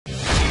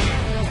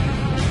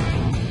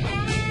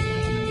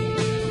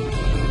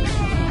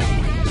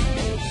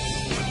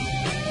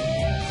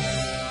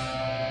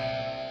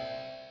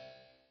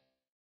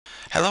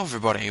Hello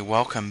everybody,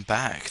 welcome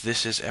back.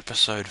 This is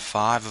episode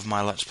 5 of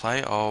my Let's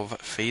Play of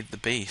Feed the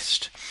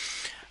Beast.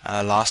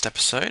 Last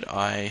episode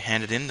I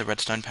handed in the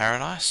Redstone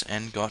Paradise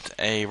and got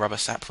a rubber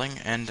sapling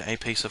and a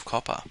piece of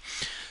copper.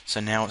 So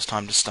now it's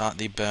time to start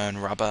the burn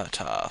rubber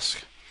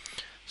task.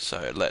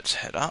 So let's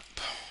head up.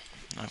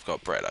 I've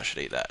got bread, I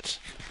should eat that.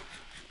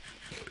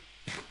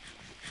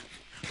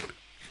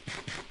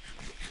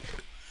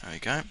 There we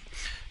go.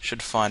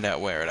 Should find out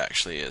where it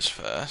actually is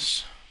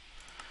first.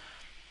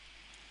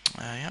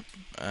 Yep.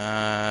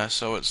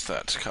 So it's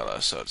that colour,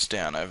 so it's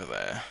down over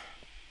there.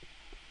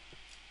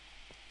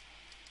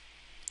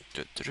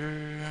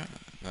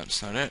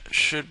 That's not it.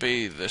 Should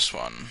be this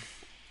one.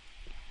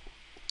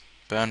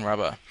 Burn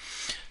rubber.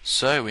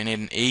 So we need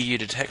an EU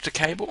detector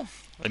cable,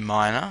 a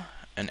miner,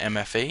 an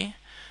MFE,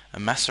 a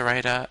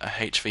macerator, a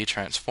HV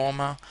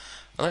transformer,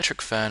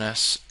 electric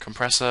furnace,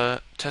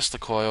 compressor, Tesla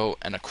coil,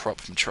 and a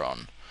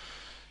Cropmatron.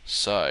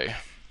 So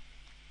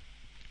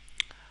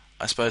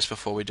I suppose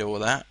before we do all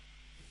that,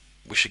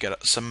 we should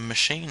get some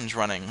machines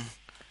running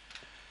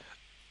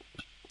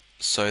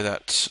so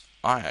that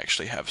I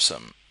actually have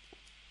some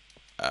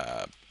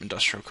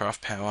industrial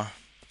craft power.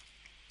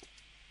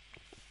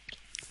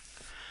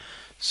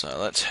 So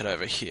let's head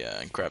over here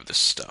and grab this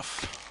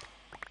stuff.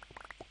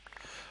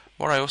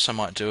 What I also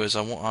might do is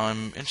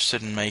I'm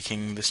interested in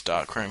making this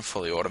dark room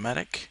fully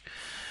automatic,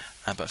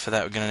 but for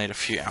that we're going to need a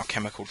few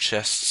alchemical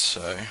chests,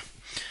 so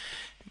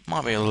it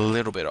might be a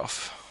little bit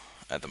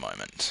off at the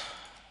moment.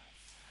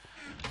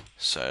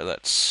 So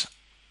what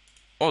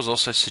was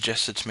also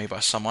suggested to me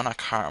by someone, I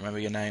can't remember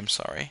your name,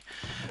 sorry,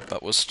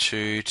 but was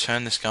to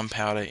turn this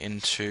gunpowder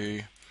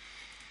into,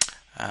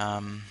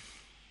 what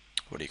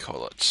do you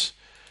call it,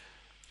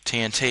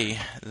 TNT.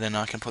 Then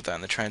I can put that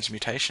in the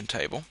transmutation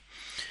table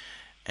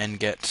and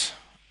get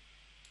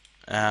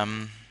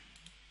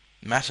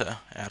matter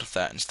out of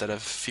that instead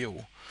of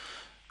fuel,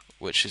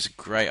 which is a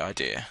great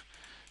idea.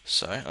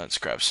 So let's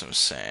grab some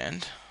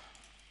sand.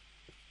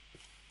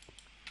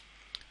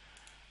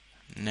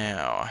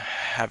 Now, I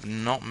have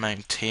not made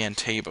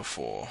TNT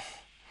before,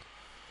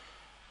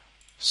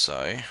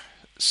 so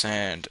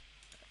sand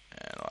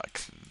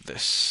like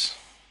this.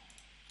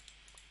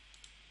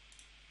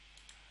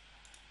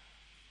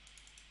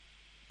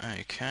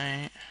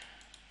 Okay,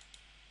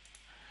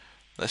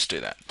 let's do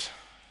that.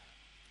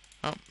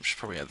 Oh, should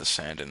probably add the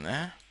sand in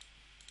there.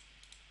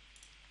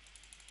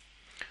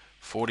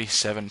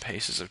 47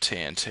 pieces of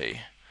TNT.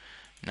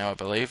 Now I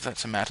believe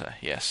that's a matter,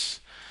 yes.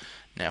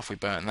 Now if we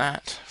burn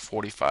that,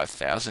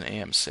 45,000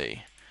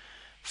 EMC.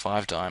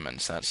 5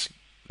 diamonds,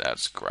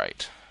 that's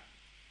great.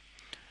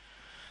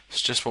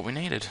 It's just what we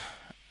needed.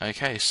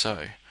 Okay,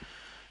 so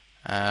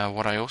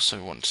what I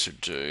also want to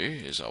do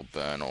is I'll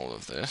burn all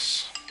of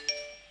this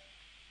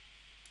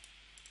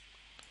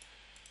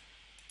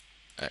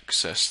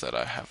excess that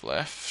I have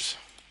left,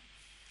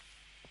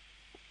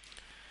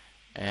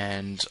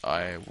 and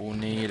I will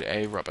need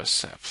a rubber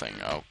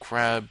sapling. I'll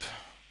grab,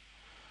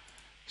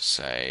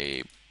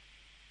 say,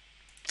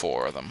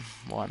 4 of them,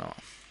 why not?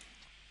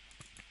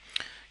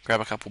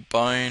 Grab a couple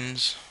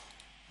bones.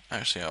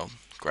 Actually, I'll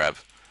grab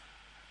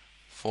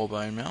 4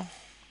 bone meal,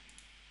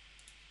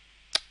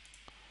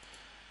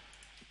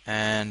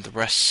 and the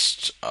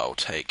rest I'll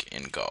take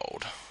in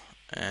gold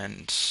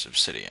and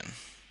obsidian.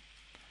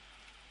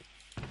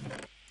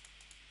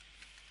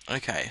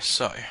 Okay,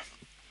 so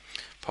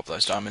pop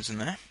those diamonds in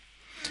there.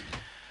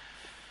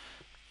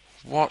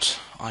 What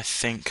I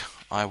think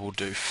I will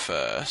do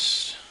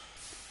first.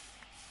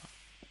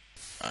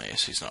 Oh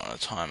yes, he's not on a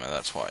timer,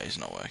 that's why he's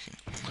not working.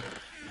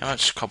 How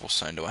much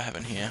cobblestone do I have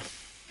in here?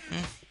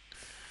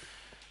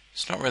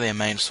 It's not really a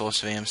main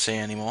source of EMC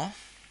anymore.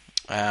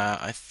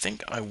 I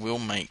think I will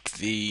make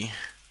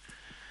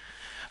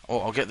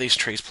I'll get these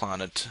trees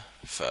planted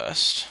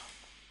first.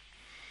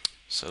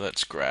 So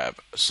let's grab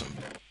some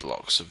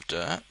blocks of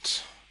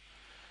dirt.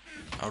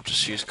 I'll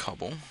just use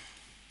cobble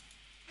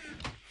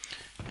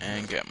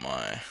and get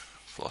my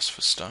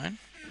philosopher's stone.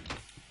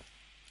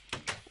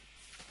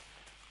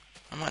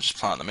 I might just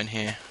plant them in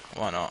here,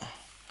 why not?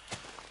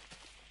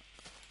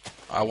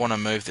 I want to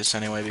move this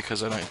anyway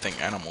because I don't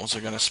think animals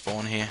are going to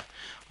spawn here.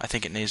 I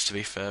think it needs to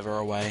be further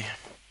away.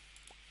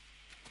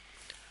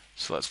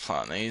 So let's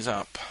plant these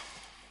up.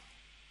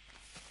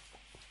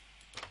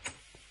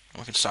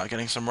 We can start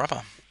getting some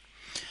rubber.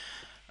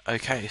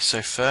 Okay,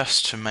 so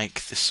first, to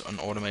make this an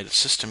automated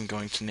system,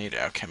 going to need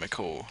our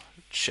chemical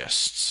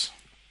chests.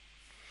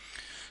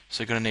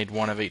 So we're going to need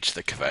 1 of each of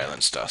the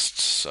covalence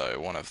dusts. So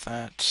 1 of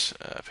that,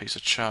 a piece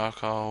of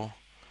charcoal.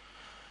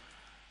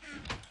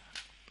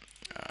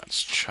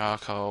 It's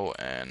charcoal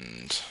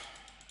and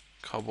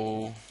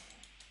cobble.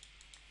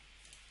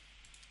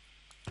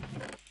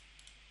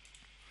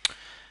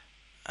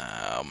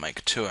 I'll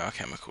make 2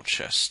 alchemical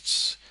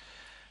chests.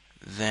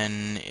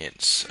 Then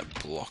it's a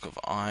block of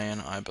iron,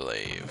 I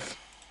believe.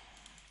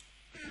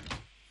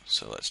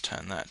 So let's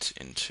turn that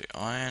into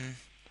iron.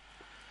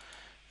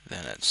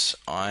 Then it's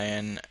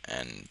iron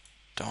and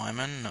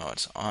diamond. No,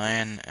 it's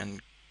iron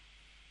and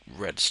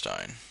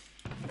redstone.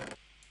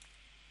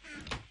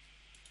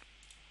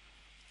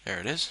 There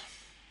it is.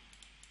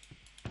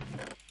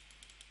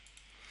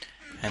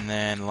 And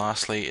then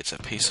lastly, it's a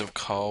piece of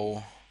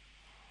coal.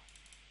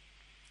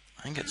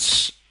 I think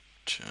it's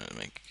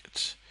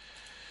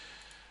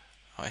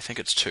I think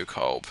it's 2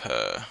 coal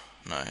per,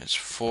 no, it's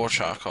 4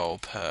 charcoal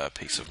per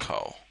piece of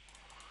coal.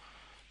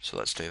 So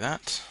let's do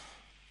that.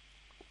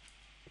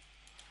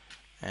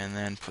 And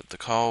then put the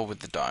coal with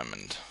the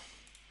diamond.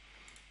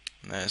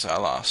 And there's our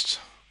last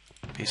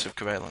piece of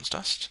covalence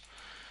dust.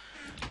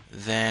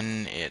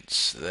 Then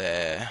it's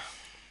there,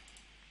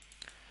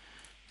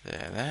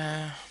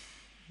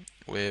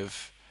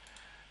 with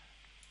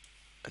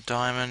a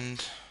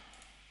diamond.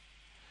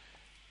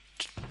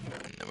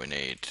 And then we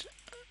need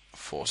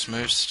 4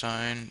 smooth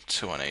stone,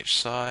 2 on each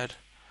side,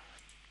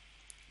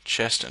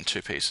 chest and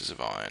 2 pieces of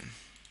iron.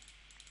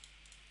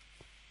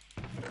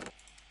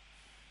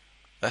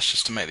 That's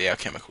just to make the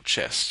alchemical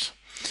chest.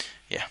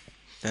 Yeah.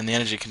 Then the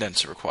energy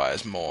condenser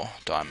requires more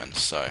diamonds,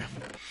 so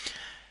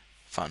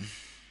fun.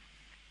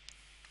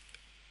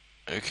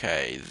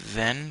 Okay,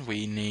 then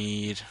we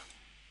need...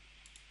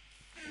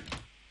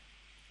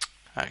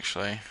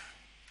 Actually...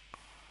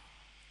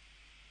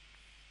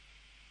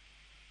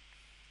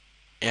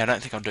 Yeah, I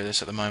don't think I'll do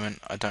this at the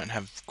moment. I don't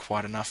have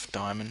quite enough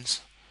diamonds.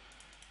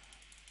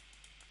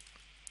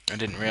 I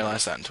didn't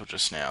realise that until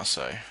just now,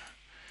 so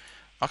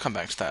I'll come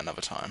back to that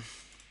another time.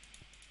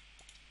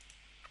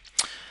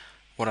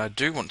 What I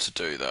do want to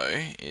do, though,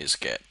 is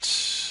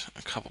get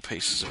a couple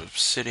pieces of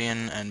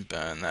obsidian and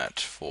burn that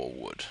for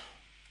wood.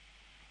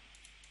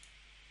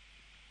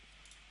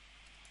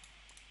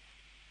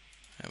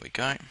 There we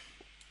go.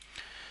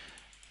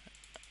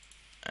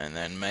 And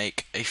then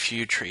make a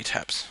few tree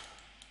taps.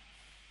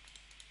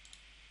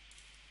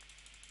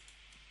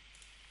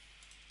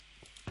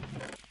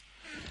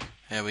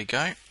 There we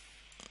go.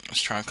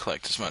 Let's try and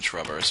collect as much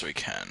rubber as we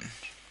can.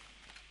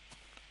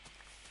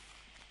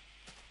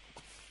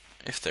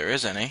 If there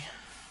is any.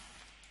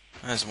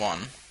 There's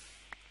one.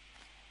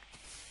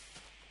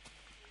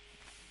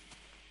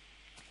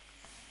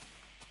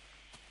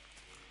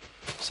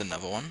 There's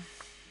another one.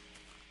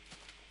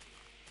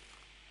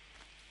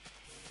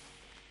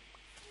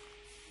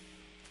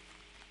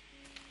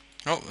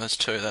 Oh, there's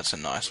 2. That's a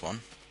nice one.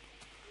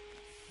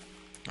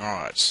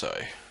 Alright,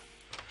 so...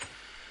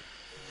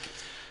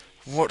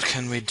 what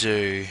can we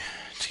do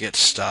to get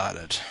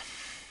started?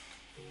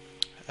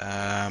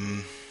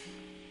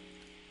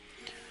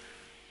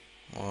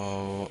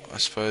 Well, I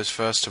suppose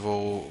first of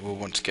all we'll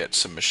want to get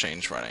some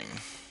machines running.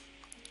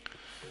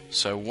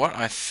 So what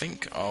I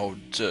think I'll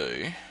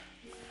do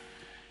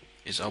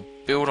is I'll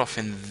build off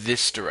in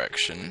this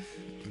direction,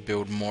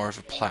 build more of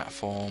a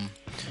platform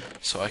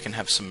so I can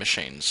have some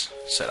machines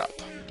set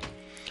up.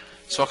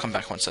 So I'll come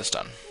back once that's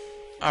done.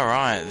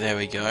 Alright, there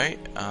we go.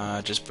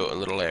 Just built a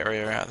little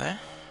area out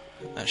there.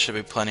 That should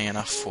be plenty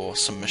enough for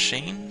some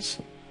machines.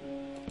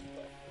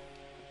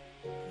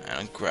 And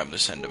I'll grab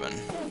this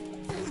Enderman.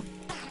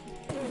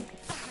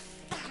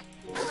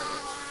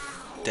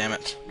 Damn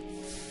it.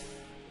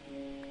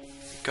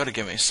 Gotta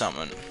give me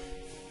something.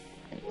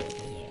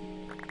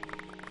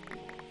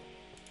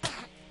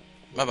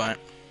 Bye-bye.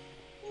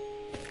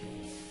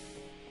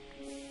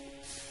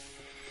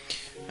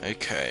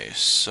 Okay,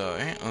 so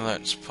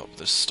let's pop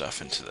this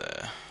stuff into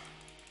there.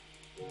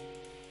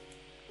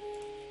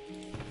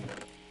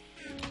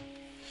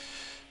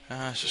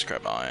 Let's just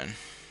grab iron.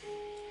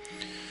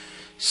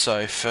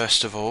 So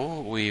first of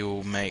all, we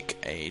will make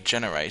a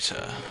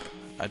generator.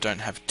 I don't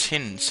have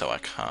tin, so I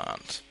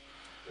can't.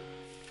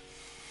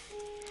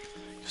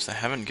 Because they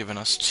haven't given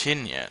us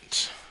tin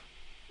yet.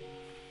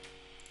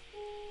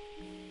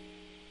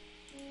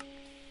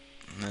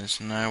 And there's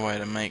no way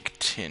to make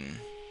tin.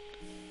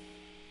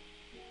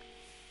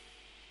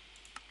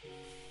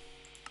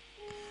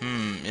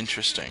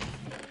 Interesting.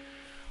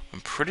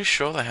 I'm pretty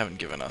sure they haven't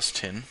given us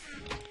tin.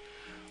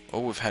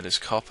 All we've had is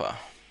copper.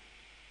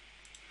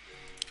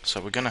 So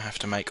we're going to have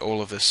to make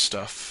all of this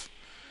stuff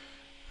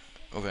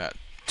without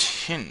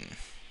tin.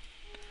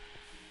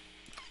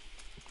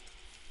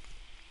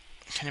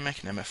 Can you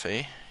make an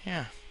MFE?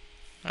 Yeah.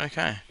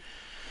 Okay.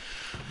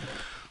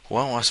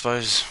 Well, I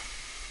suppose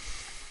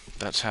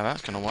that's how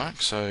that's going to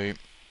work. So,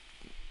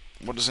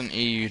 what is an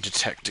EU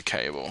detector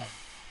cable?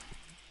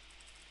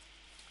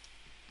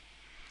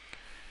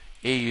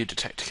 EU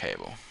detector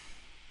cable.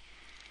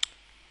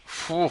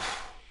 Whew.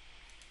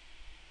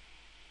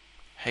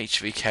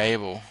 HV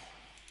cable.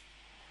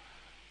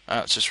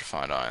 It's just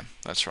refined iron.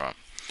 That's right.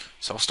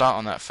 So I'll start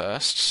on that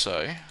first.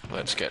 So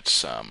let's get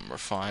some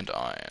refined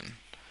iron.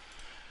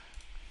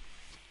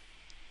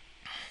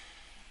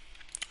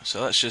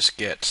 So let's just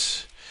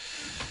get...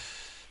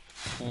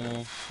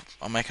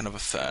 I'll make another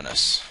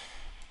furnace.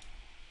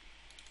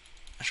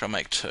 Actually, I'll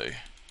make 2.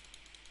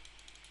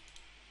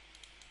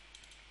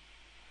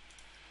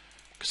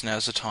 Because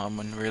now's the time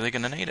when we're really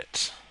going to need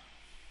it.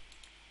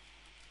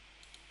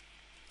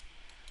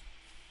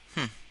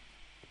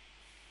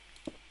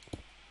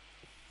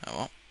 Oh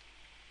well.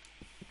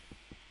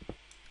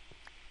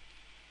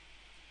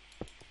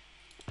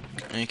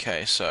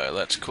 Okay, so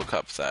let's cook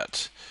up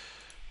that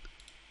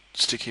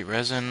sticky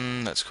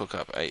resin. Let's cook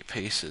up 8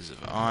 pieces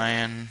of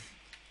iron.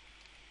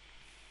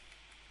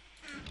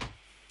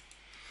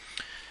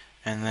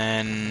 and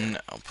then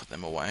I'll put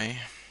them away.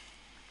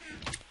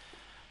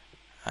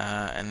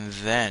 And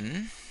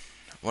then,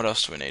 what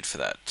else do we need for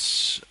that?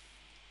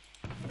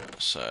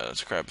 So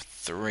let's grab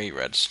 3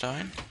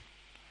 redstone,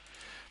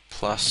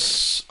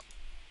 plus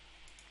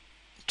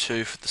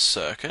 2 for the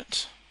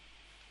circuit.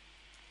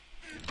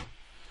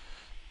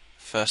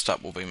 First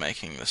up we'll be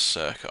making the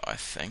circuit, I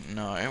think.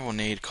 No, we'll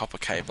need copper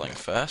cabling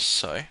first,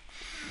 so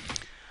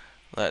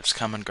let's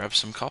come and grab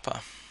some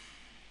copper.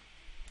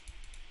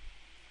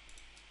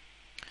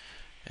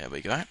 There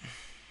we go.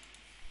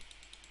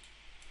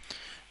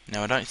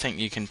 Now I don't think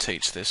you can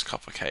teach this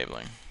copper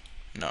cabling.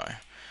 No,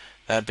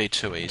 that'd be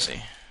too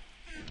easy.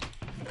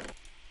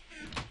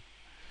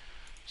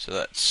 So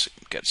let's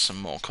get some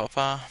more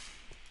copper.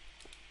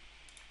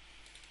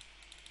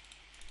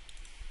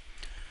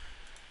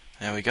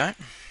 There we go.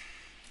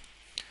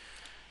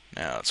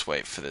 Now let's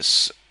wait for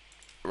this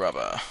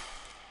rubber.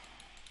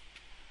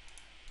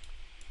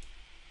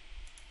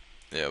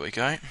 There we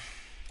go.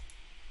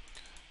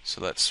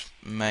 So let's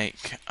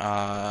make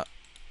our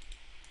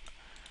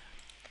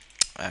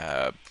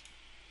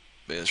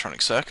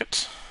electronic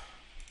circuit.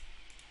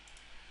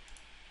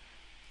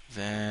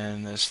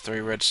 Then there's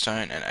 3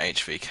 redstone and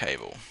HV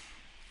cable,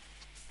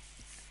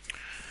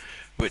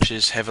 which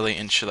is heavily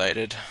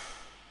insulated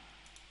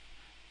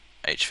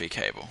HV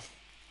cable,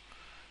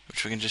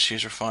 which we can just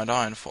use refined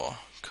iron for.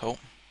 Cool.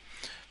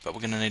 But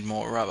we're going to need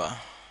more rubber.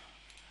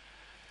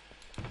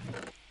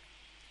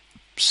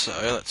 So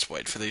let's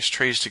wait for these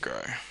trees to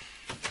grow.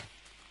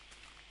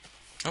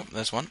 Oh,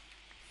 there's one.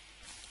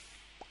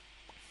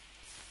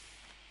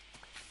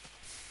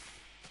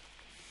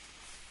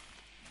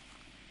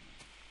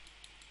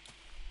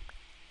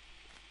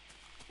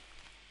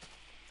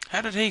 How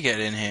did he get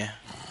in here?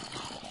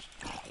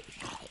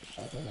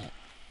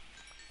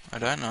 I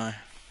don't know.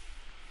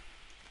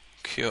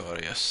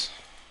 Curious.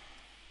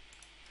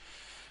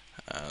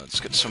 Let's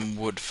get some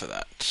wood for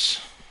that.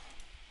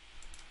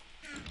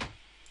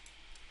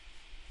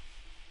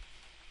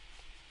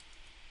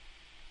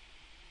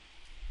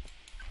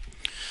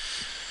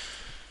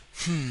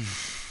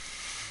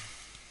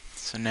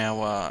 So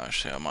now,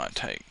 actually I might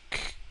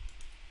take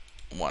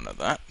one of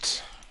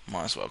that.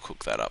 Might as well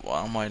cook that up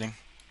while I'm waiting.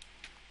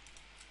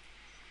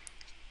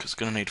 Because it's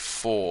going to need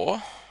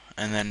 4,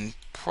 and then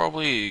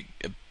probably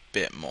a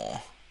bit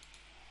more.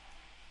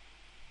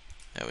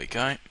 There we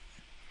go.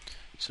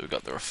 So we've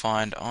got the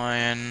refined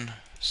iron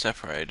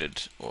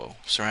separated, or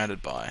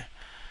surrounded by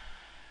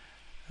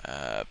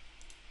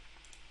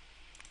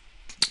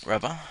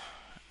rubber.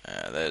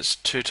 There's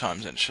 2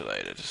 times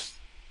insulated.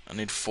 I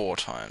need 4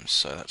 times,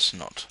 so that's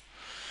not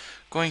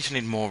going to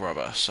need more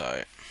rubber.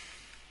 So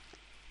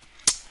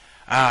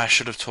I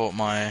should have taught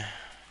my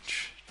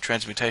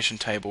transmutation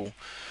table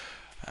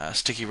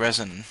sticky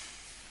resin.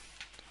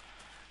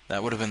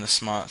 That would have been the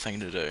smart thing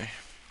to do.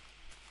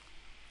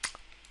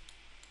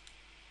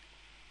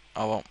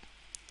 Oh well,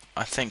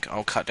 I think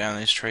I'll cut down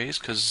these trees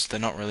because they're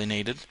not really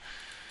needed.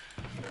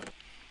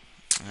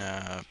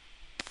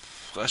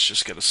 Let's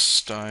just get a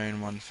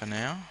stone one for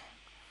now.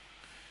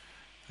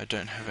 I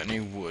don't have any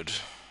wood.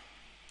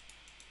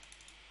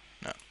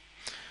 No.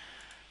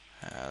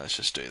 Let's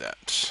just do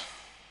that.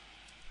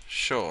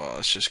 Sure,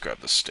 let's just grab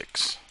the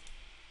sticks.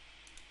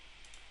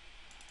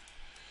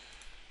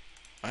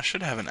 I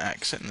should have an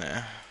axe in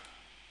there.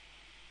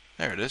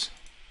 There it is.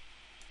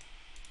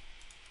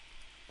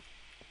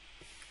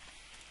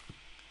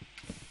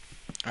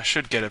 I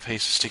should get a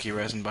piece of sticky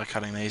resin by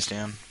cutting these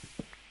down.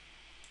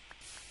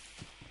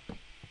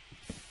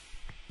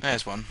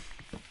 There's one.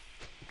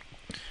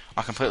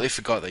 I completely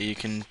forgot that you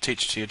can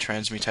teach to your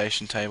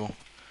transmutation table.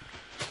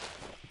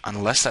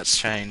 Unless that's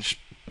changed,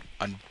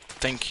 I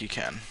think you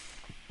can.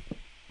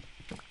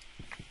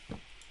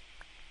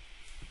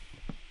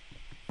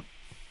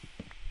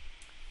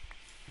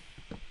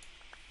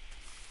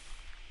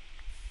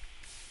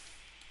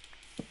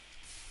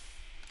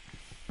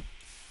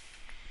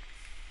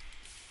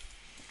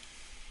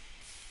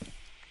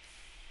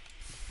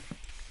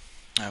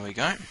 There we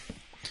go.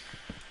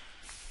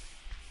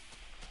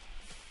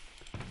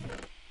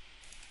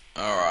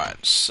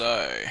 Alright,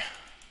 so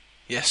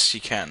yes,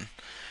 you can.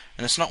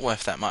 And it's not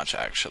worth that much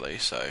actually,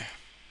 so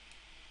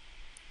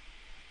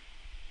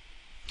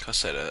like I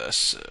said,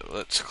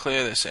 let's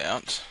clear this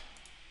out.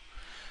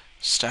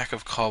 Stack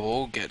of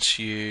cobble gets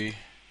you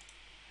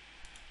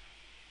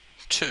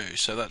 2,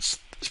 so that's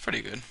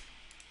pretty good.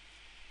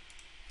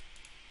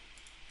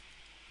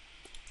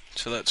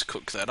 So let's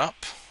cook that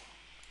up.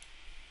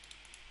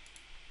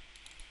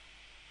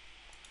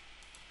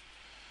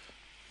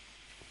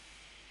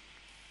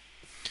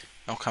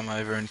 I'll come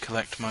over and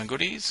collect my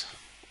goodies.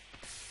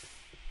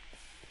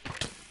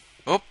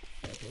 Oh!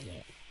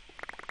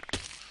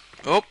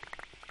 Oh!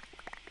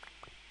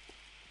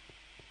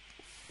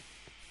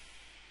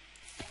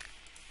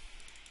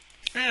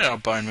 Yeah, I'll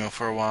bone meal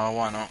for a while,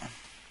 why not?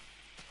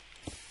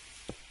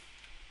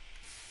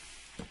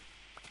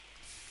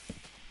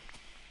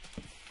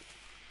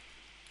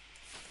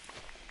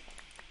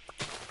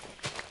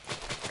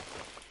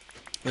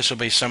 This will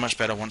be so much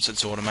better once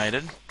it's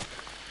automated,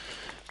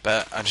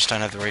 but I just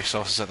don't have the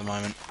resources at the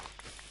moment.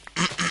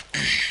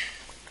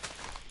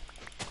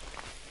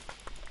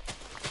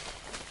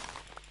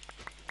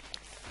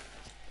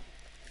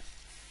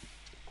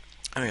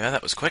 There we go,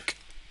 that was quick.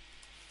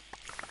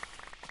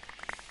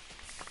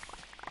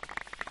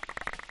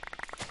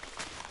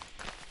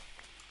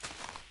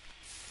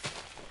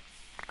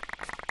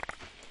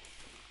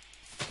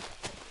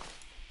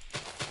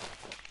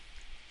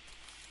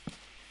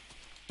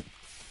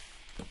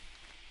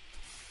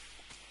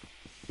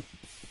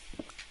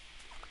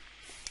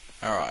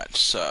 Alright,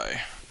 so...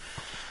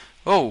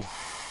 Oh!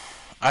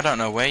 I don't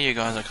know where you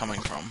guys are coming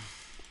from.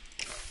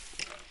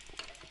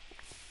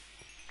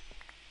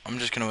 I'm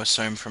just going to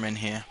assume from in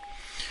here.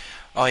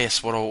 Oh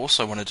yes, what I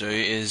also want to do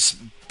is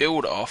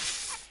build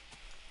off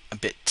a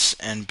bit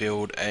and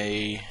build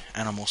a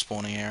animal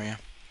spawning area.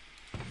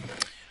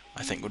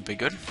 I think would be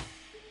good.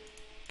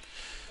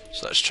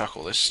 So let's chuck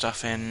all this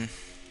stuff in.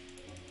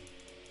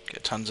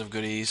 Get tons of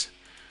goodies.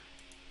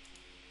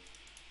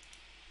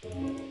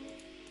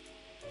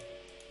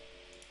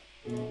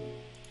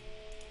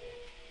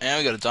 And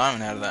we got a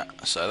diamond out of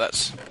that, so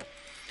that's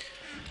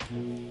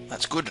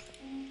good.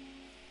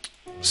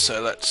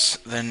 So let's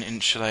then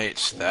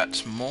insulate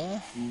that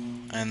more,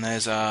 and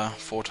there's our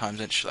 4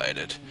 times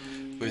insulated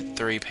with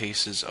 3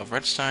 pieces of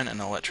redstone and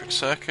an electric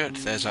circuit.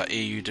 There's our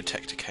EU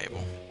detector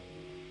cable.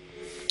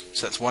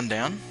 So that's 1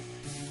 down.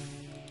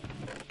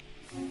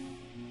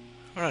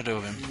 What do I do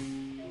with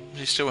him? Is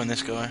he still in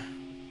this guy?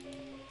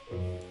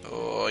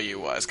 Oh, you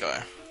wise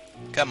guy.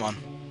 Come on.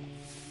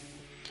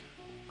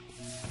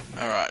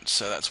 Alright,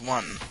 so that's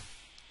 1.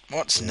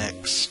 What's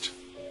next?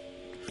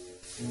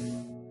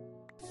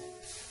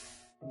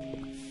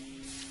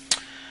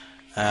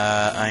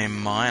 A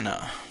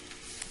miner.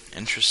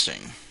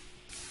 Interesting.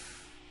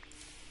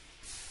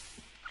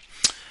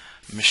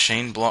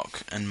 Machine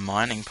block and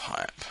mining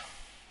pipe.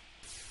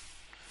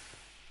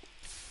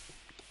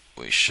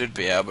 We should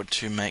be able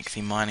to make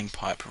the mining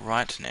pipe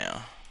right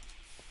now.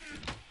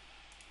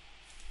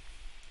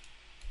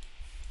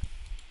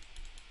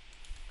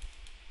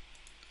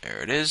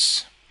 There it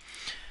is.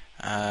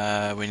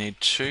 We need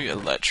 2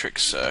 electric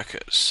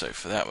circuits, so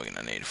for that we're going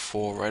to need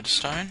 4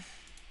 redstone,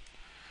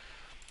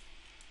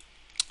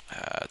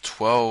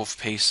 12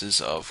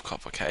 pieces of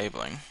copper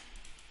cabling,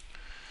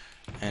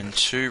 and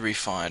 2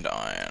 refined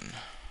iron.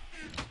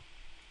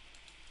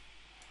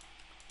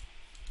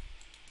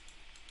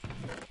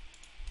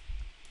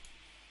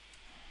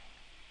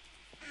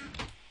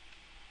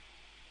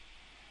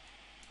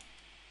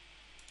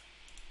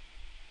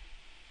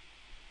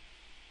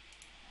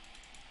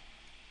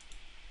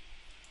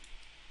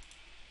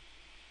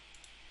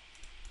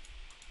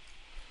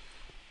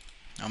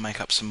 I'll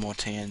make up some more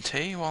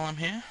TNT while I'm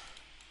here.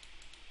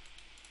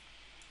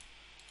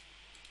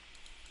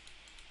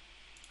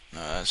 No,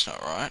 that's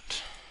not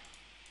right.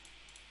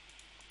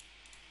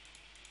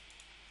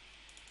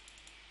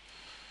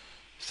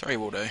 Three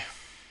will do.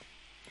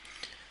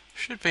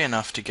 Should be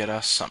enough to get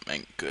us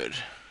something good.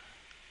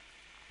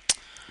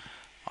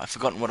 I've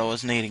forgotten what I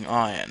was needing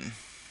iron.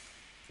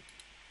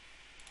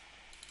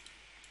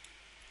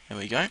 There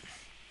we go.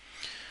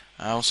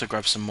 I also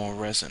grab some more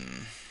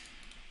resin.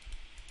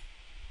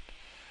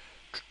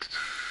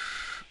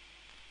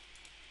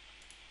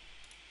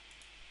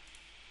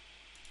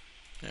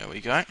 There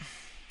we go.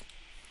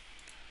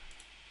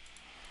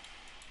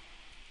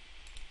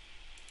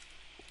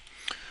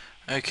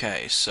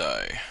 Okay,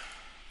 so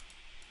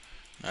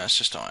no, it's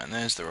just iron.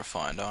 There's the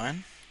refined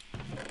iron.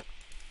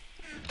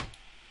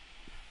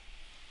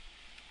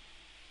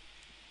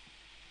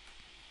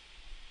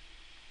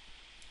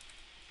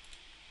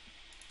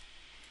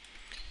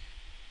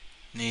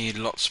 Need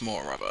lots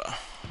more rubber.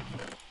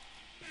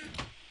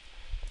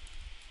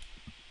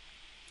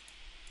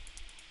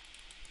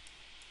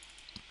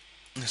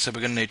 So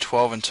we're going to need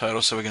 12 in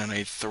total, so we're going to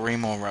need 3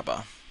 more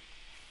rubber.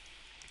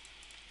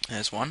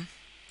 There's 1.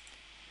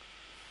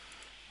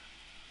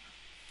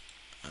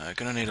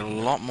 Going to need a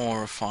lot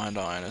more refined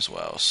iron as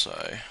well,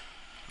 so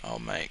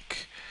I'll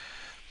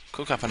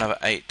cook up another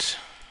 8.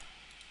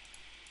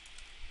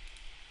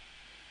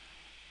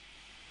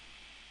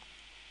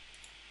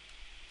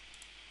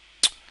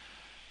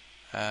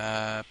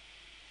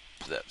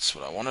 That's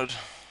what I wanted.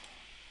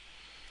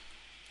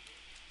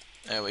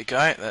 There we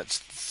go, that's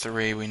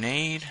 3 we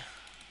need.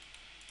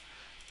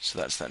 So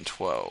that's then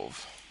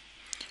 12.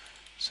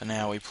 So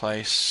now we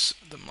place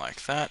them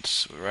like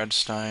that, with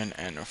redstone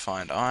and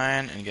refined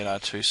iron, and get our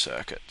 2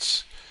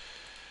 circuits.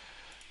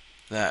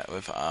 That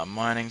with our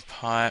mining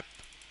pipe.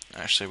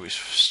 Actually, we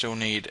still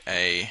need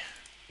a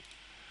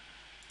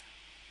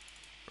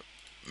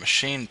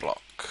machine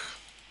block.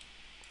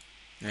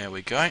 There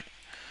we go.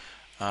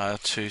 Our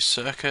 2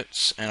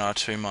 circuits and our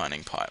 2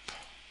 mining pipe.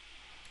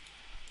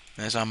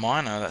 There's our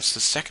miner. That's the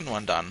second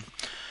one done.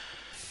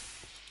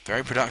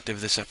 Very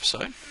productive this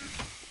episode.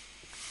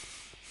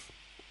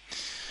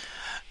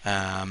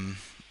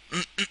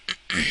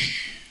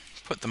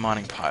 Put the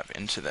mining pipe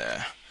into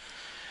there.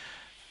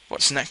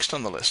 What's next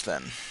on the list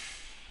then?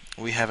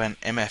 We have an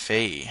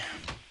MFE.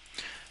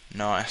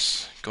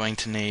 Nice. Going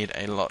to need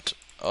a lot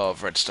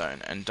of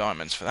redstone and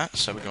diamonds for that.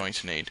 So we're going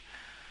to need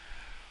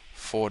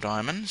 4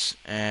 diamonds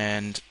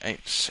and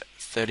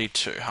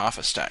 32, half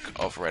a stack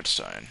of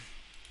redstone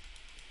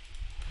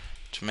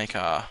to make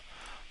our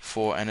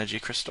 4 energy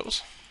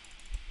crystals.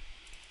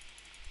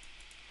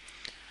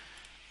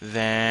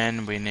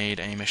 Then we need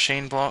a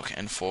machine block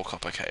and 4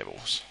 copper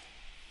cables.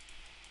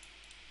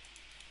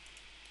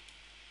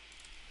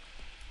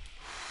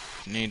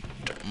 Need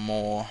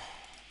more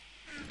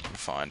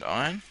refined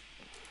iron.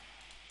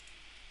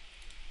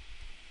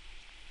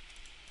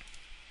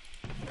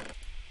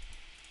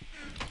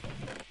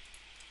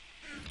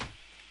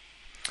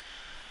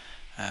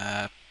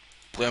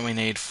 Then we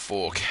need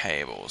 4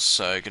 cables,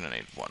 so gonna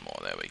need 1 more.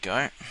 There we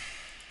go.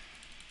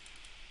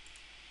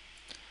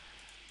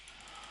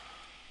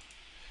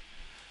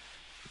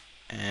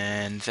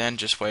 And then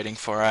just waiting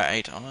for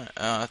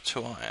our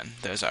 2 iron.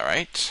 There's our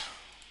 8.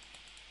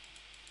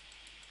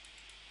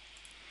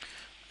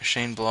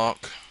 Machine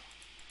block,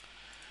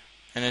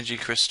 energy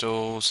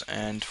crystals,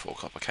 and 4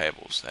 copper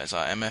cables. There's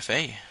our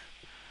MFE.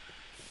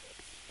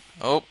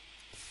 Oh,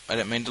 I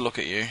didn't mean to look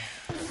at you.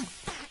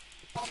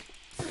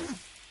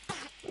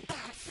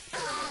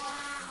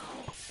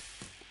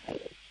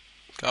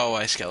 Go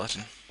away,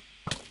 skeleton.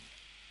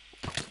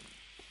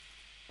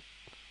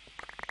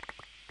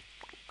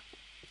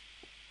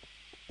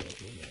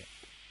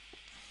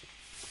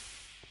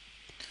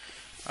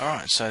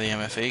 Alright, so the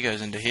MFE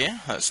goes into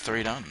here. That's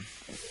 3 done.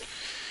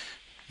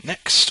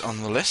 Next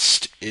on the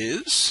list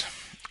is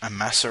a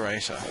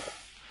macerator.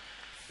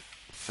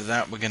 For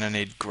that we're going to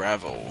need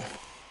gravel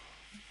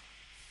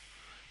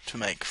to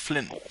make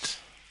flint,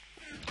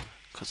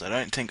 because I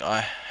don't think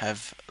I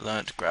have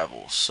learnt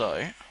gravel.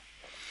 So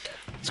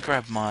let's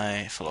grab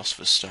my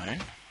philosopher's stone.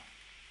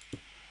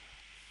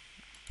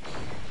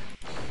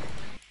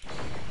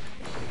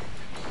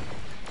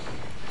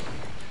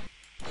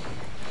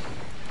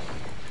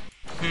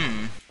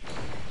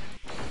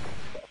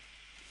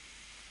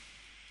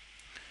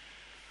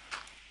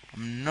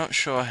 I'm not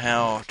sure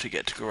how to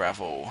get to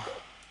gravel.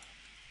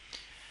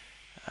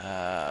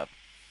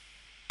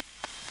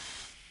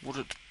 Would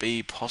it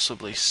be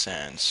possibly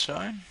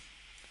sandstone?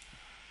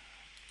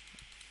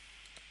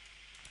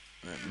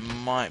 It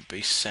might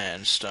be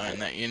sandstone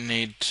that you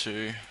need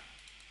to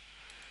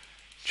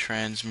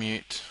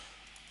transmute.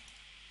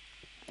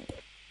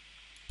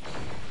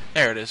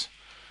 There it is.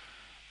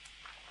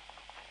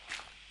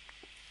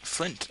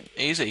 Flint,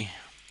 easy.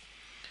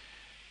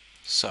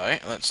 So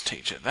let's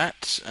teach it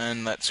that,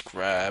 and let's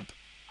grab.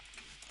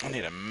 I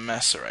need a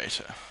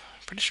macerator.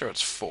 Pretty sure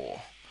it's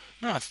 4.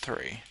 No,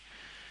 3.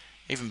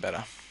 Even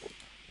better.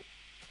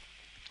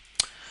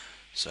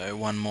 So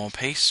 1 more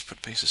piece. Put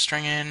a piece of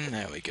string in.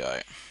 There we go.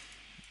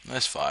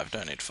 There's 5.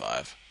 Don't need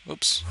 5.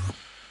 Oops.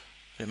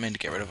 Didn't mean to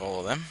get rid of all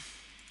of them.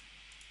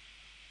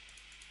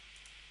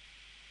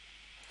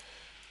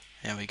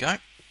 There we go.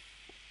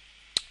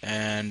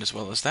 And as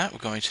well as that, we're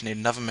going to need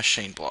another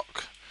machine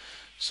block.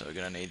 So we're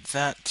going to need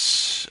that,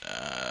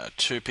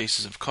 2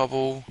 pieces of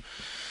cobble,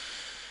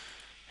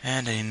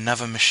 and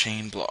another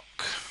machine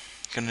block.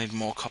 Going to need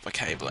more copper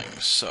cabling,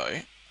 so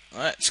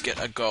let's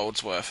get a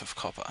gold's worth of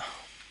copper.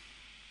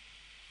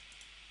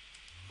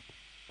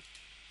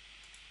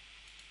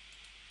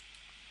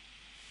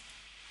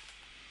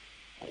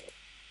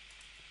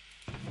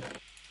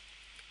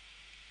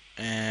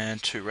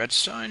 And 2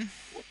 redstone.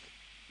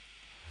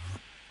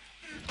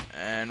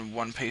 And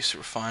 1 piece of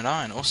refined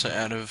iron, also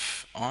out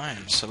of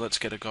iron, so let's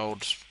get a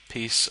gold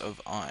piece of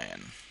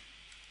iron.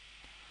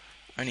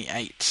 Only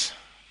 8.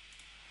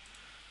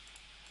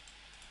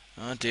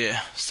 Oh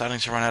dear, starting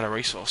to run out of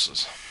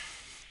resources.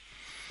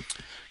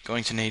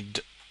 Going to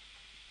need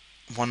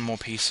 1 more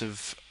piece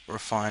of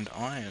refined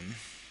iron.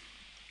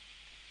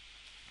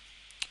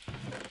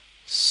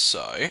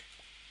 So,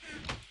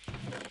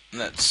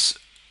 let's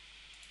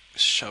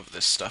shove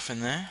this stuff in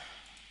there.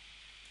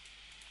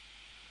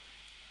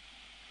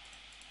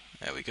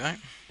 There we go.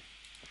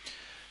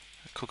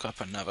 Cook up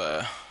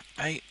another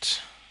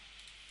 8.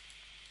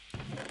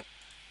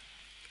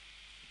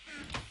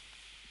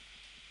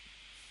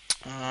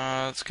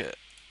 Let's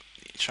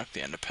chuck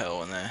the ender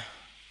pearl in there,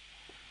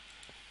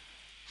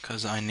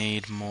 because I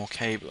need more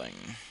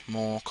cabling,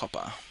 more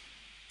copper.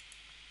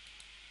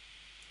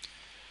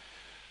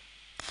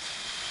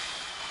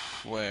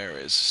 Where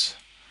is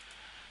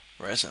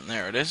resin?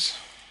 There it is.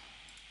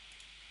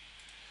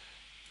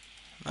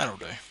 That'll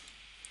do.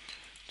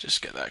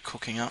 Just get that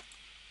cooking up.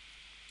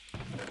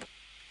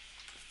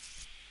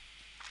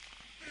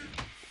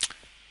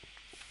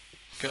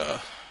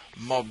 Got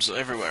mobs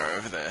everywhere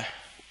over there.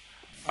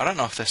 I don't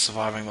know if they're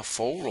surviving the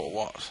fall or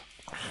what.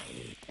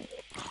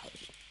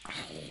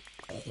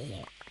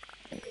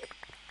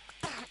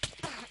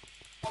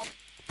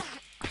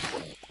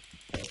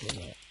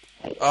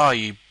 Oh,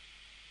 you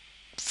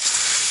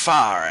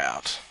far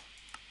out.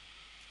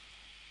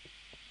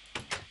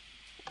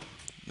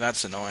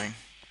 That's annoying.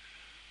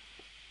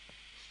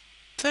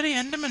 30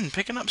 Endermen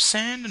picking up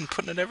sand and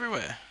putting it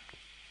everywhere.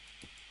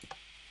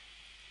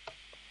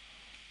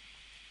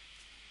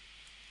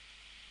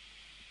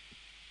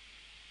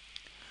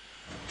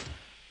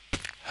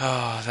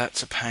 Oh,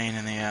 that's a pain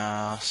in the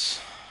ass.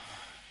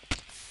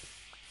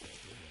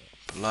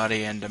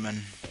 Bloody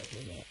Enderman.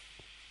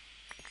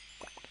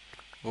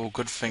 Oh,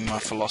 good thing my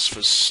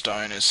Philosopher's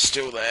Stone is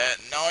still there.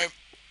 Nope.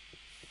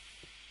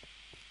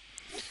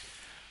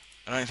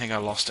 I don't think I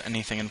lost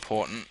anything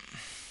important.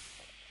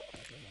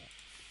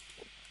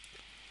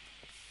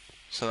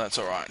 So that's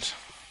alright.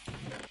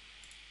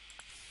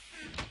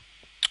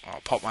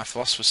 I'll pop my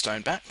Philosopher's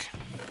Stone back.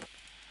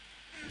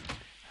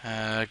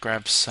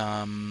 Grab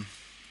some...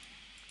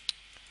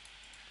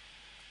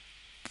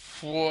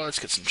 Whoa, let's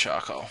get some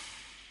charcoal.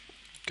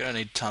 Gonna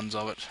need tons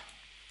of it.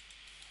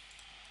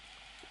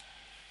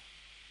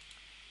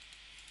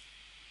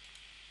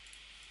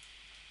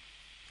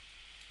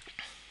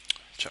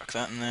 Chuck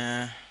that in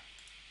there.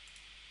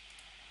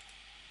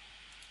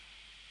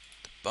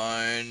 The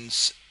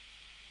bones.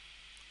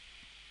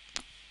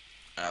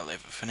 I'll leave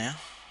it for now.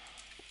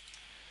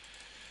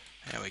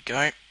 There we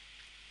go.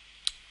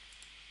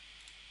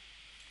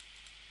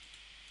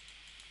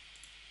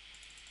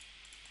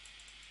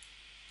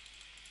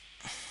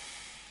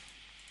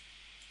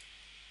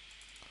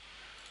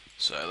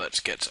 So let's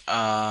get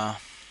our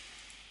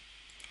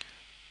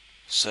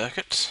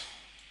circuit.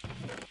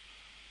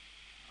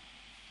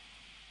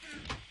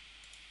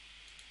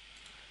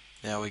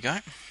 There we go.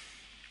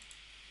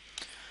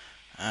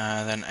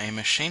 Then a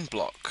machine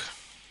block.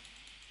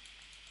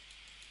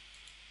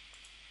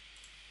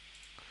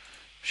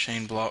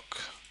 Machine block,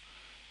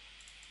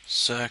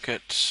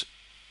 circuit,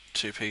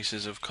 2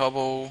 pieces of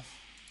cobble,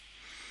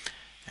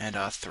 and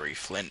our 3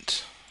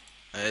 flint.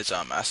 There's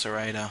our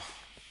macerator.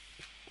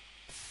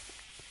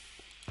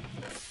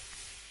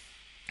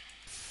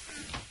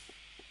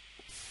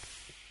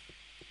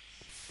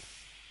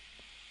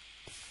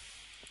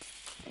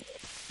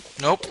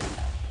 Nope.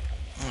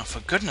 Oh,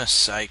 for goodness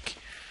sake.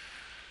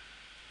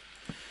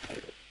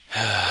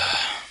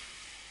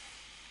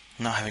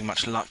 Not having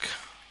much luck.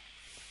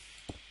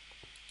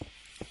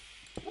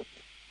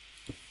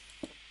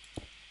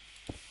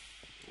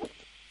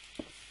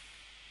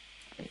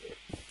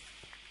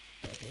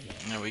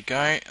 There we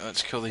go.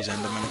 Let's kill these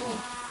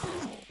Endermen.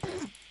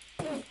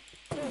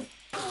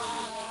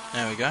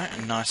 There we go.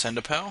 A nice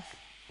Ender Pearl.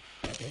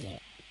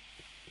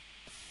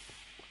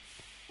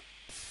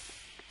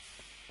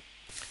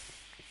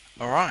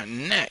 Alright,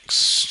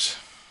 next.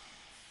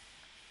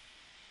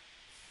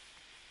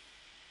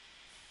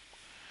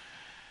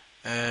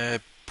 A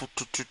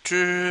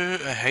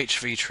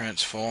HV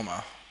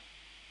transformer.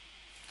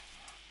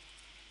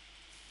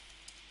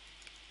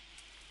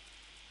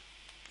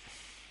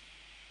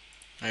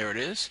 There it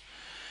is.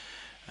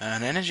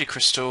 An energy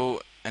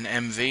crystal, an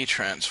MV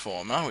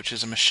transformer, which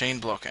is a machine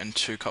block and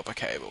 2 copper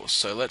cables.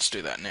 So let's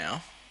do that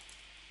now.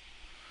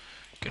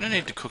 Gonna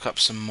need to cook up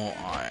some more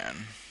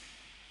iron.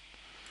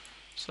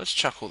 So let's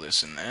chuck all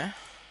this in there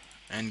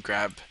and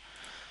grab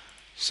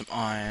some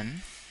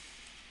iron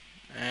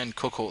and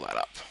cook all that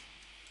up.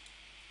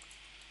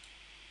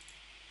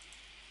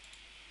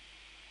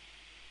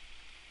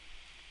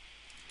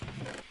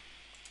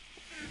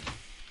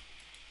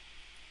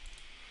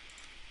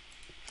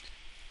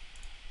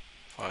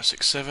 Five,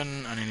 6,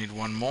 7. Only need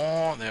 1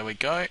 more. There we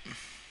go.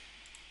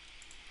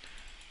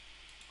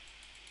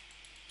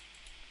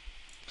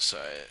 So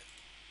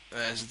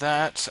there's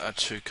that. Our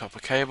 2 copper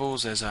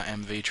cables. There's our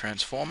MV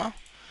transformer.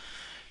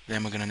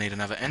 Then we're going to need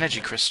another energy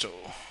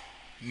crystal.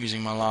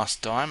 Using my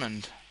last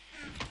diamond.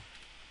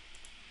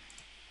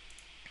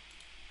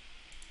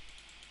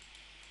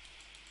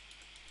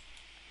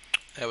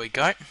 There we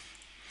go.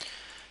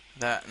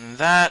 That and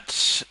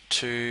that.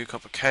 2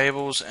 copper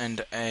cables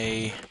and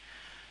a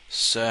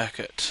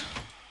circuit.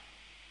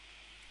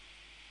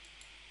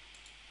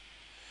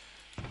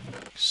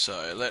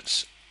 So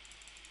let's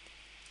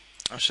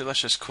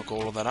just cook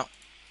all of that up.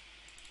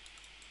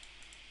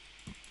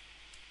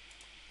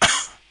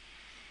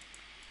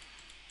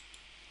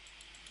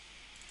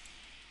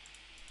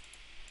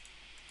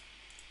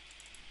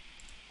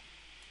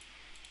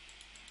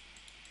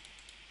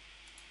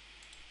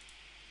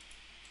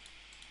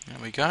 There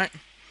we go.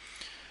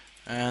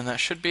 And that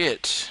should be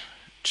it.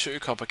 2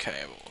 copper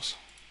cables.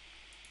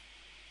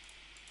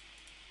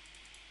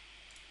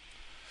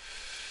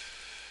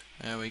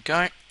 There we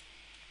go.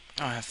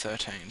 I have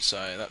 13,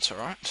 so that's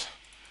alright.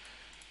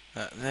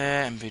 That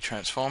there, MV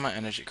transformer,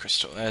 energy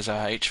crystal. There's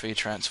our HV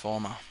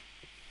transformer.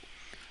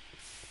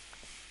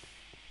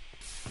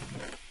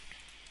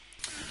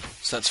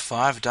 So that's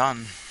 5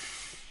 done.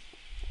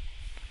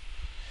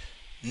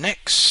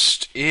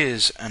 Next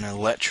is an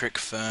electric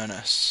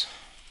furnace.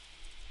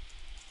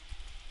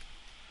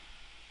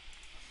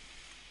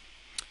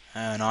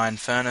 An iron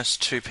furnace,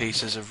 2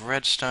 pieces of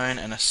redstone,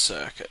 and a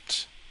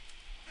circuit.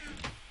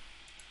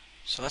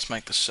 So let's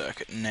make the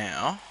circuit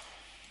now.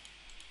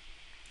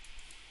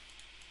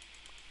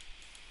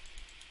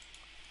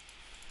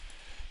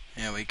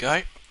 There we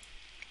go.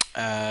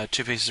 2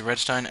 pieces of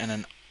redstone and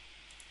an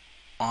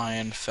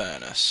iron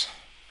furnace.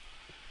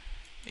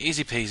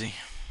 Easy peasy.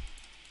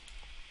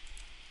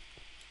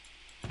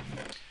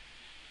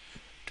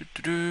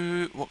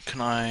 What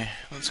can I...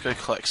 Let's go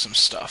collect some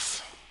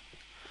stuff.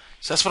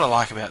 So that's what I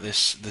like about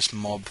this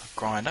mob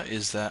grinder,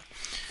 is that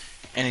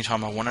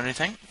anytime I want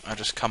anything, I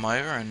just come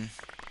over and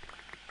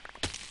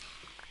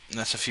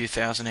that's a few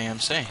thousand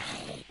EMC.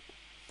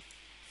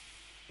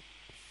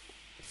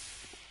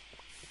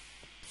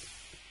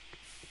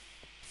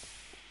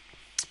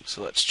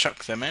 So let's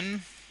chuck them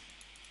in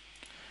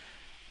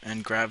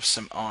and grab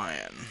some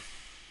iron.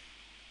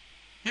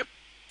 Yep.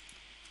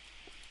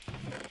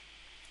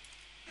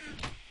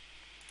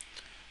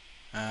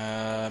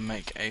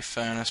 Make a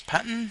furnace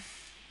pattern.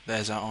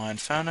 There's our iron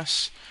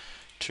furnace.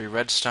 2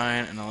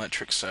 redstone, an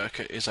electric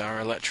circuit is our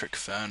electric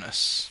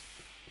furnace.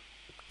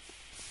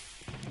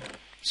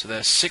 So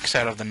there's 6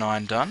 out of the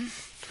 9 done.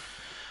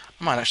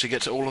 I might actually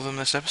get to all of them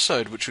this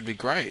episode, which would be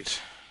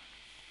great.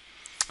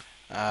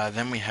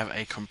 Then we have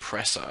a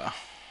compressor.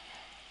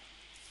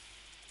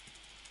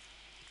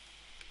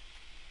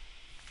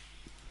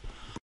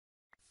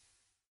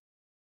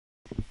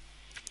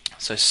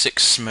 So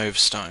 6 smooth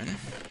stone.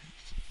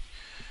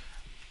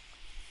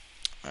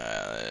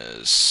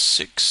 There's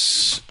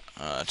 6,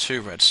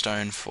 2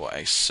 redstone for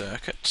a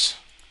circuit.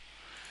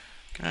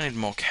 Gonna need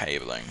more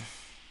cabling.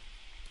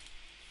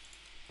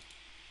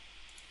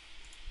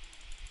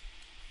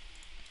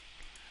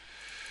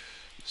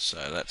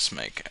 So let's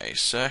make a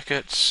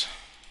circuit.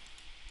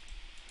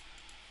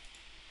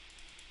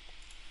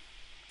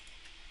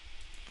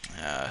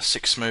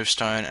 6 smooth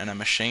stone and a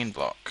machine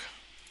block.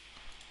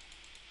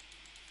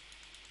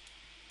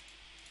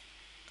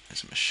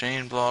 There's a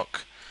machine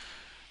block,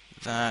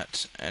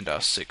 that, and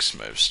our 6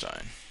 smooth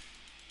stone.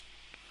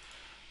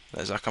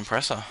 There's our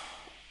compressor.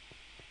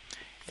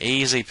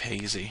 Easy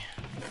peasy.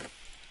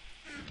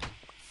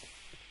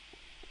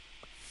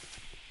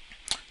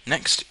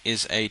 Next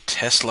is a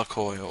Tesla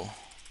coil.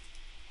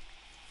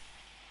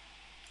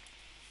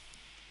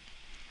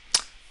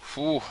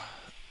 Whew,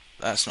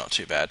 that's not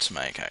too bad to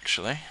make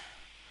actually.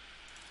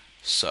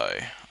 So,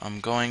 I'm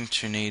going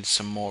to need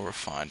some more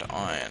refined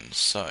iron,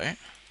 so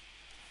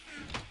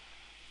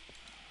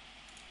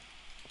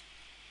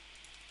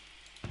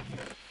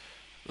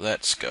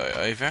let's go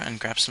over and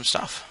grab some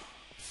stuff.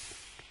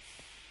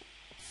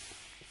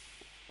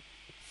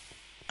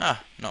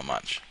 Not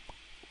much.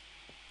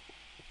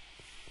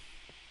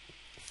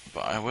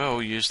 But I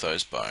will use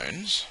those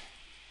bones.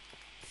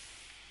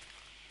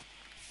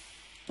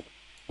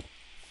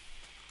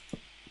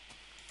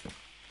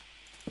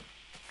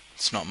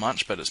 It's not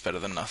much, but it's better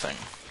than nothing.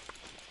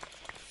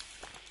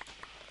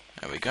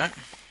 There we go.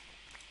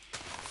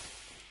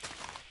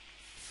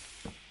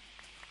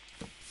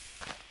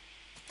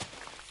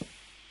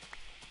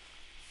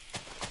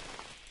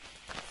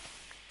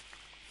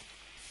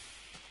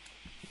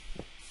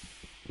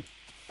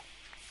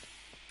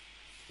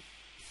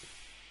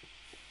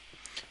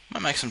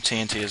 Might make some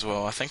TNT as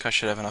well. I think I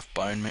should have enough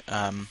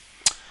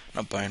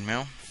not bone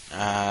meal.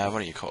 What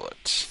do you call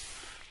it?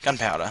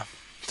 Gunpowder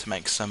to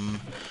make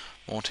some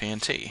more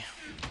TNT.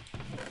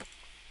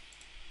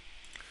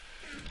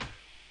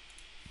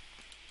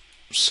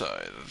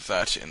 So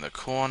that in the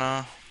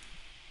corner.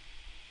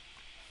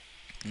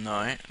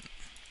 No.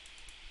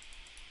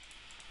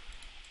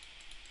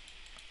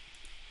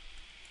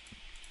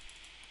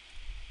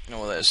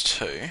 Well, there's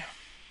 2.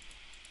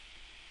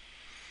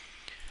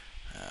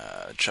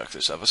 Chuck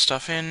this other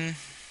stuff in.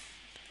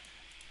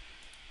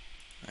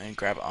 And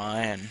grab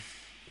iron.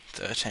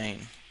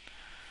 13.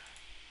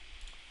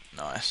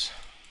 Nice.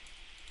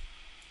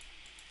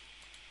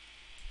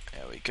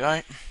 There we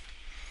go.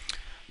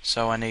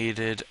 So I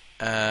needed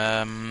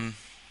a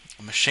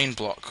machine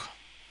block.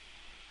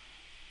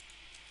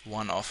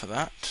 1 off of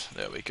that.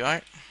 There we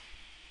go.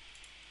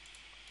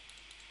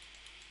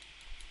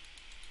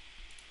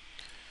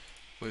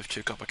 With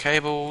 2 copper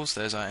cables.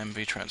 There's our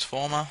MV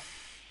transformer.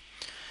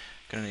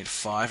 Gonna need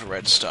 5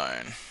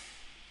 redstone.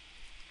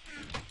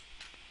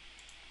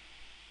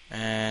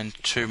 And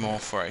 2 more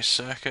for a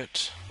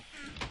circuit.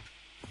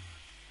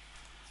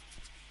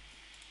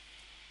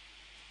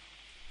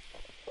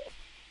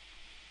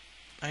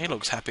 He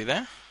looks happy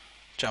there,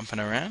 jumping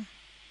around.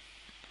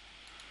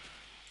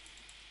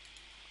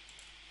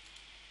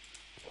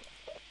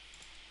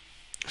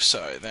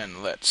 So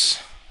then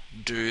let's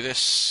do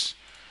this.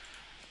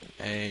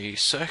 A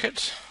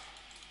circuit.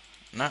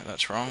 No,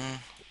 that's wrong.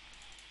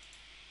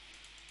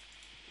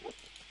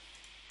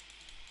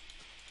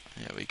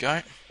 There we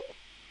go.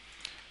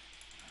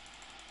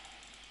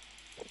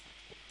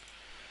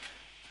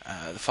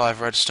 The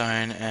 5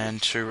 redstone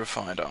and 2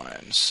 refined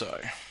iron. So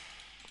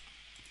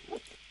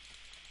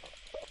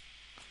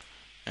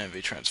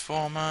MV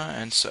transformer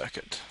and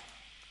circuit.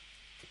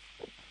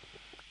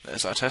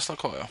 There's our Tesla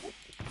coil.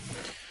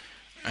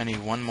 Only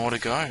 1 more to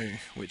go,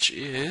 which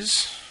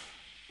is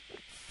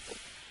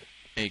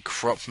a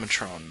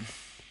Cropmatron.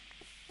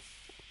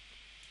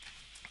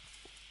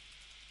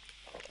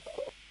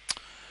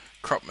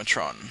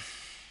 Cropmatron.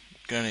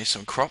 Gonna need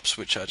some crops,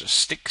 which are just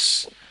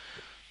sticks.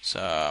 So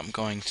I'm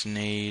going to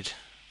need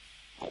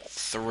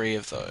 3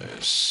 of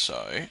those.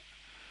 So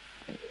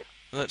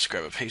let's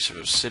grab a piece of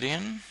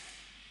obsidian,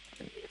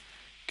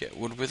 get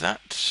wood with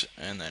that,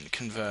 and then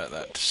convert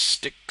that to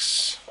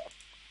sticks.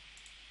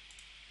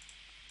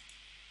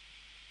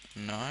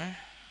 No.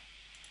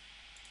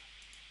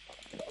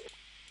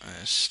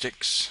 There's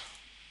sticks.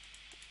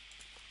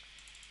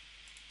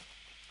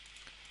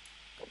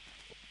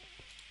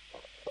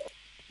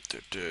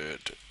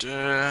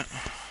 There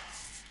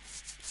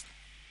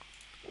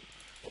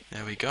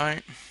we go.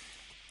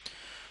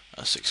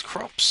 6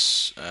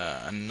 crops.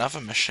 Another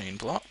machine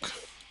block.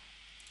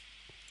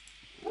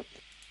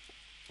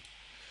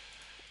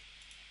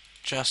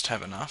 Just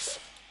have enough.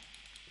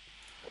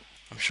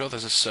 I'm sure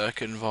there's a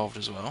circuit involved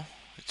as well.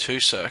 2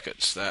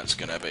 circuits, that's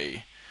going to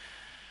be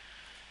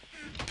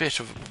a bit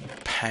of a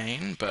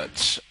pain,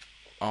 but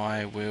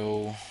I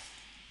will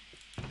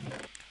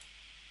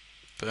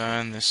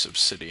burn this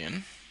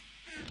obsidian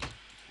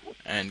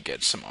and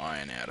get some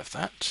iron out of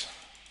that,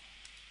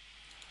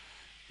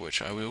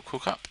 which I will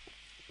cook up.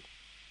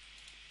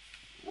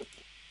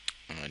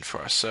 And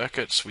for our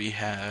circuits, we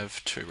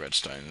have 2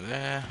 redstone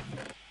there.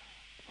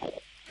 There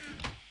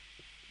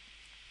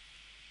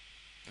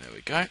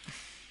we go.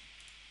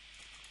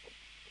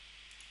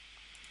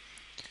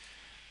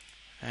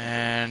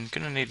 And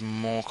gonna need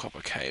more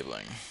copper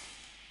cabling.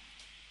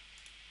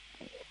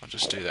 I'll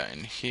just do that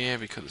in here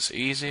because it's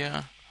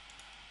easier.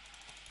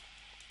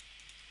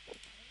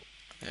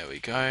 There we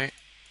go.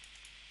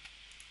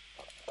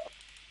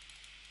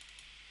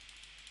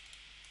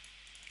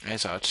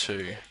 There's our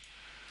 2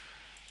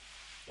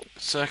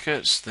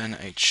 circuits, then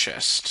a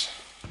chest.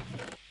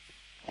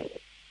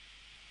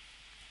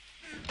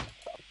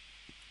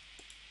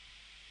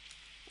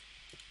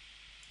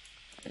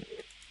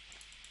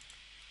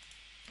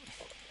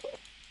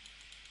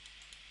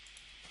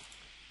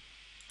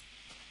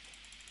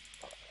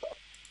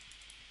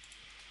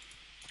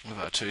 With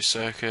our 2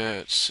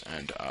 circuits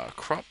and our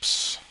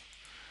crops.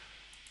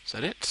 Is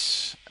that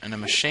it? And a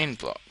machine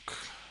block.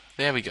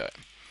 There we go.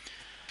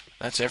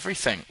 That's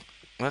everything.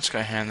 Let's go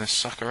hand this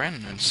sucker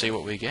in and see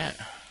what we get.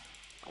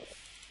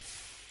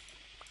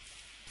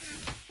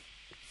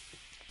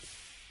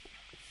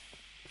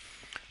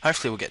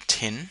 Hopefully we'll get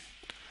tin.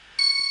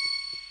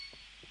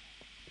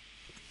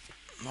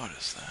 What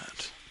is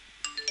that?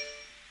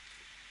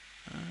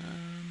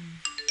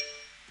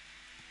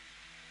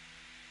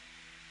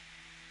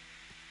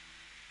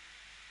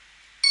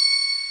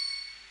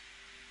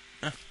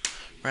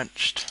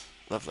 Wrenched.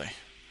 Lovely.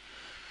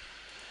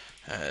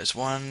 There's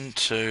 1,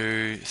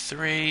 2,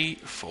 3,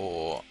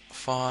 4,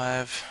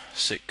 5,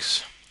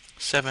 6,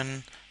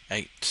 7,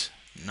 8,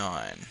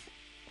 9.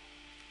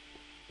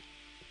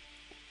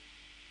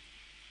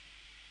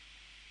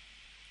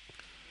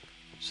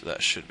 So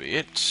that should be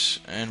it,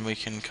 and we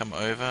can come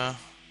over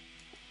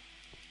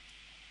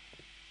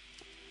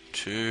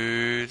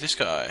to this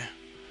guy.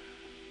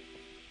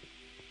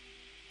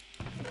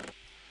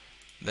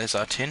 There's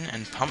our tin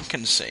and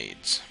pumpkin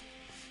seeds.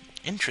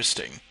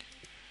 Interesting.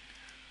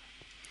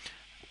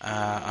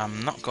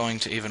 I'm not going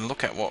to even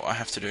look at what I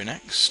have to do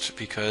next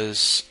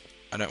because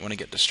I don't want to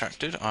get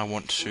distracted. I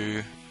want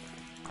to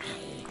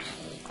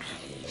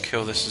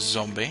kill this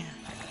zombie,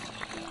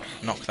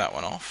 knock that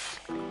one off,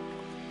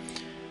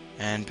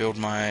 and build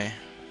my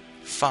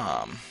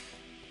farm.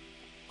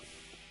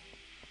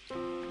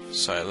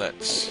 So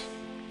let's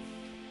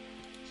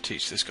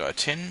teach this guy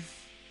tin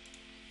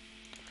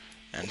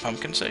and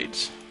pumpkin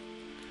seeds.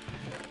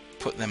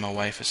 Put them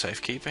away for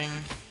safekeeping.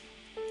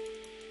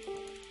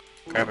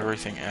 Grab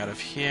everything out of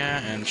here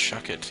and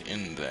chuck it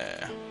in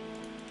there.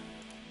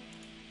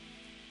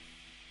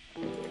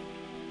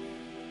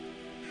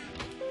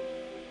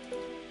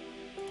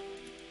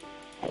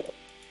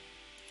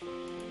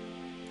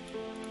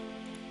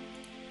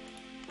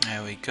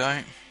 There we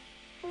go.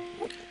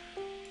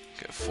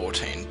 Get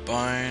 14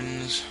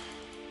 bones.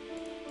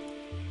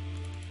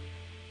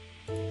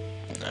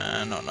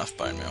 Nah, not enough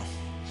bone meal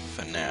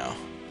for now.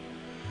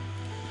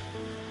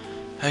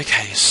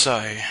 Okay,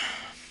 so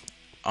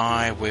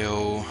I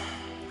will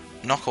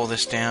knock all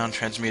this down,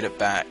 transmute it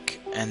back,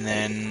 and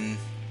then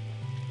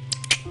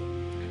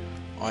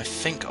I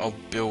think I'll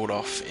build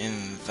off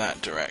in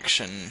that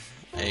direction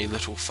a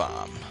little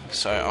farm.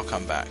 So I'll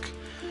come back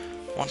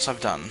once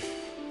I've done.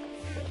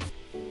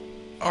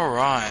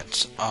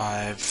 Alright,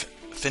 I've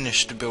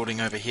finished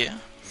building over here.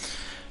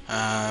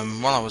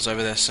 While I was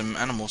over there, some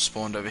animals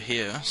spawned over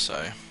here,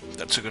 so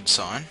that's a good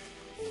sign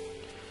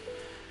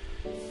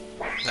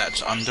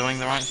that I'm doing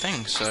the right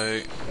thing.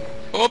 So,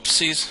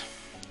 oopsies,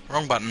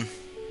 wrong button.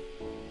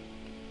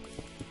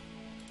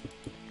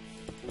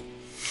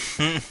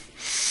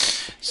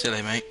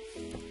 Silly mate.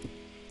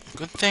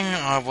 Good thing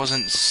I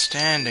wasn't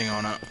standing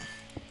on it.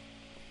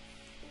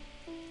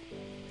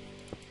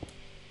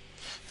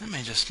 Let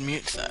me just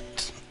mute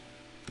that.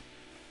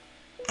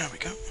 There we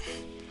go.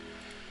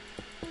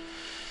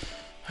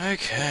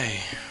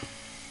 Okay.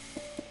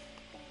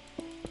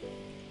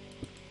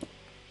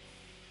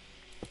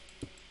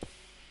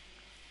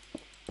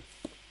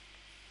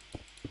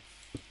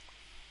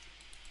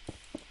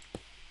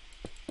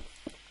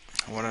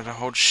 I wanted to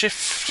hold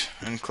shift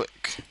and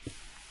click.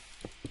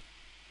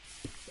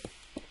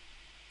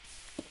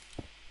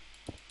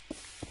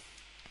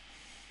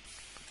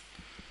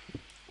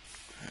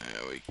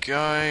 There we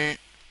go.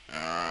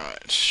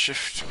 Alright.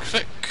 shift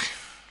click.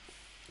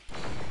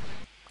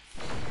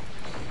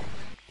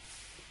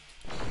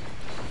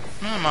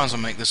 I might as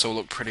well make this all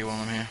look pretty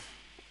while I'm here.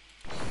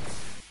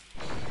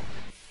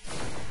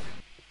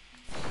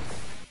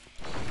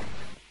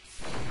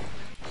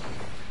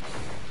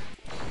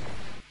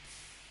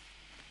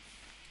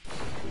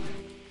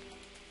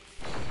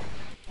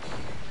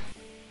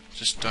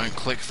 Just don't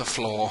click the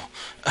floor.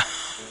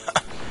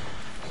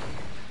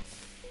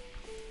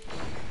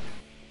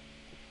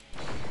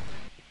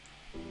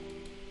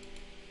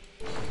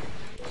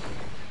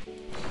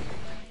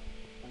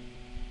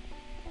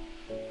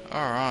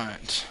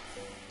 Alright.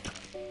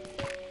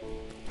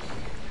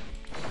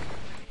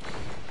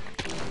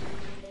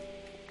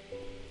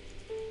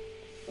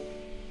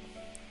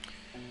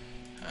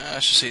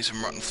 Let's just eat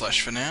some rotten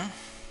flesh for now.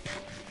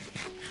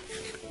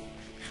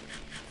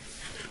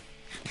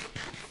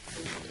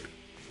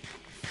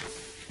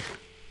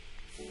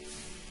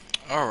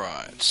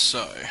 Alright,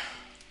 so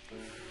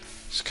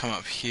let's come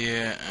up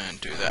here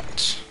and do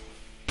that.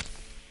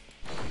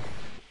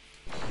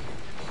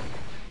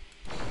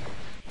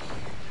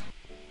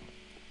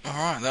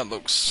 Alright, that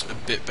looks a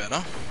bit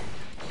better.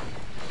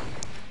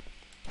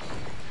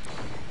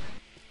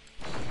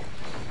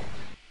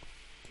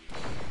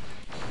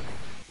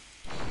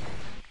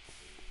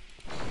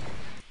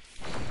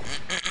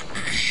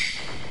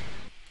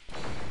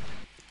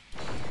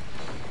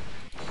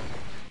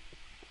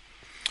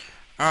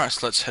 Alright,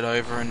 so let's head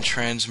over and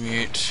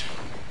transmute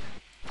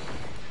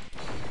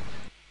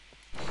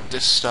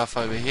this stuff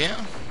over here.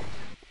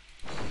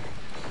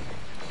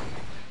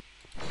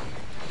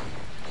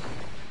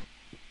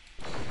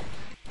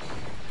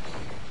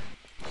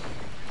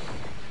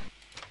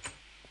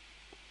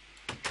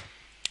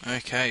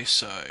 Okay,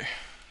 so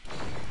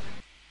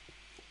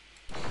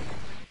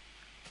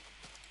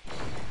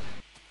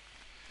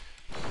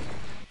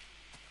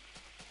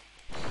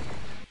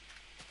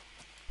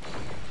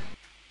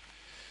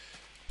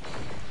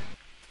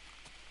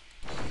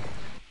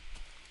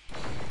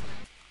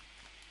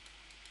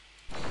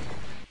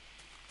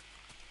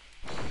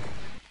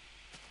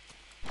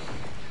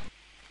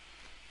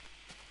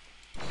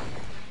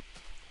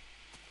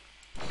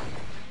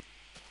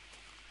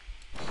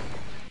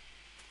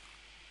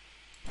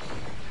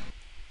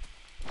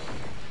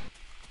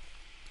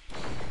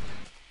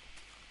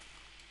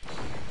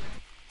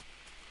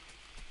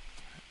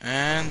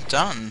and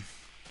done.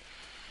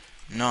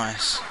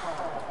 Nice.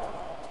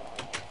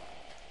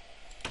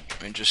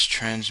 Let me just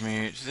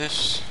transmute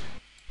this.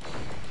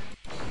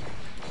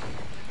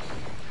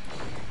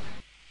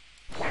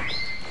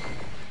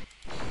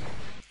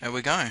 There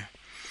we go.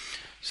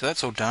 So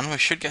that's all done. We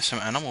should get some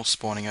animals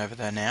spawning over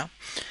there now.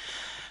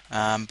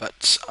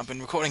 But I've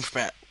been recording for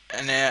about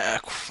an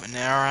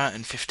hour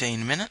and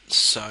 15 minutes,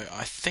 so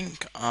I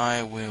think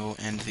I will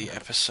end the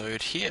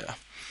episode here.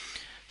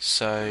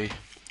 So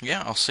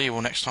yeah, I'll see you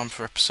all next time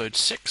for episode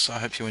 6. I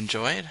hope you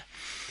enjoyed.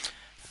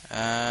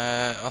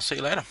 I'll see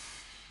you later.